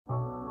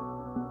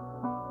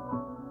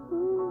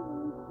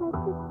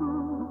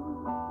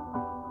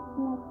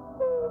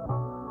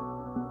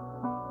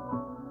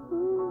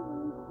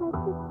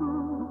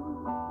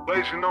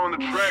Blasian on the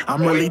track.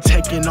 I'm really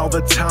taking all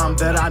the time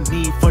that I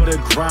need for the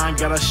grind.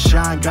 Gotta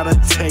shine, gotta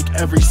take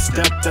every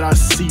step that I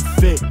see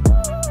fit.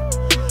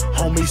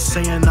 Homies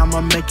saying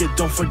I'ma make it,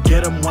 don't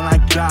forget them when I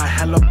got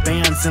hella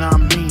bands and I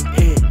mean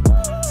it.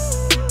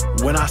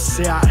 When I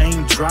say I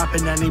ain't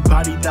dropping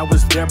anybody that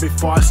was there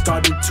before I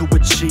started to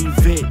achieve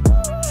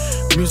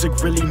it. Music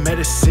really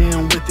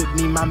medicine, with it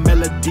need my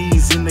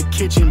melodies in the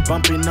kitchen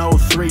bumping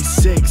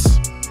 036.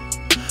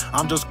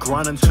 I'm just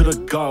grinding to the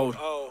gold,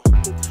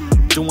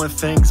 doing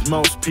things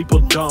most people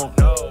don't.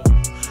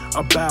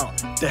 About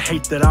the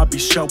hate that I be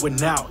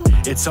showing out,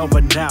 it's over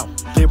now,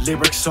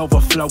 lyrics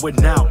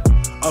overflowing out.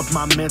 Of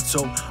my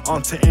mental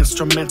onto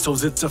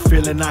instrumentals, it's a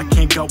feeling I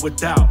can't go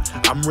without.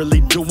 I'm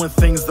really doing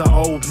things the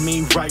old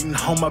me writing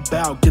home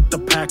about. Get the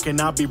pack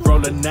and I'll be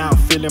rolling out,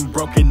 feeling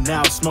broken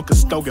now, smoke a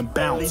stove and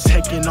bounce.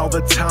 Taking all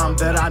the time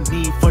that I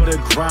need for the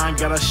grind.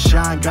 Gotta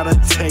shine, gotta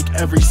take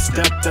every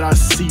step that I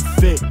see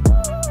fit.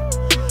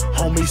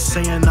 Homies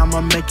saying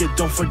I'ma make it,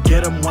 don't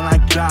forget them when I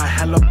got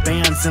hella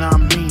bands and I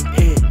mean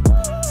it.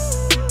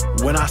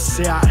 When I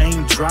say I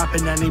ain't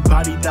dropping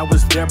anybody that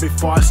was there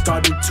before I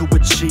started to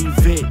achieve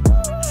it.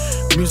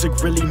 Music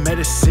really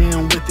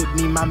medicine, with it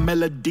need my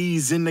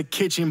melodies in the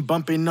kitchen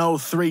bumping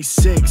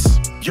 036.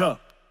 Yeah,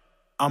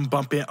 I'm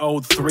bumping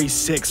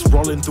 036,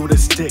 rolling through the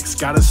sticks.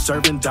 Got a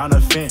serving down a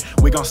vent.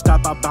 We gon'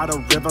 stop out by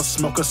the river,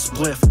 smoke a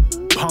spliff.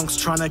 Punks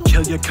tryna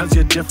kill you cause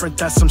you're different,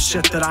 that's some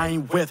shit that I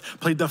ain't with.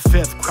 Play the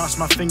fifth, cross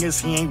my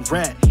fingers, he ain't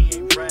red.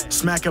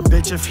 Smack a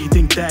bitch if he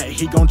think that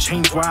he gon'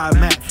 change where I'm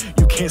at.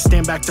 You can't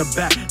stand back to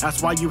back,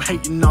 that's why you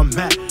hating on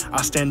Matt.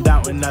 I stand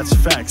out and that's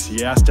facts,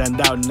 yeah I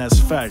stand out and that's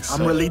facts.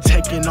 I'm really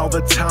taking all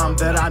the time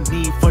that I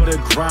need for the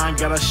grind.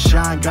 Gotta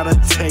shine, gotta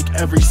take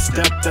every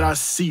step that I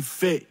see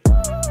fit.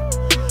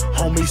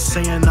 Homies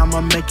saying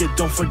I'ma make it,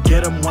 don't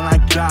forget them when I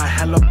got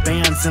hella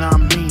bands and I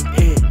mean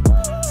it.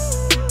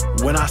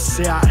 When I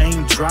say I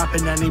ain't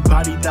dropping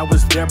anybody that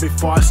was there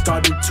before I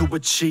started to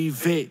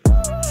achieve it.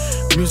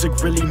 Music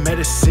really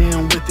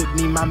medicine, with it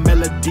need my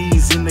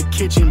melodies in the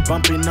kitchen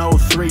bumping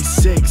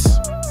 036.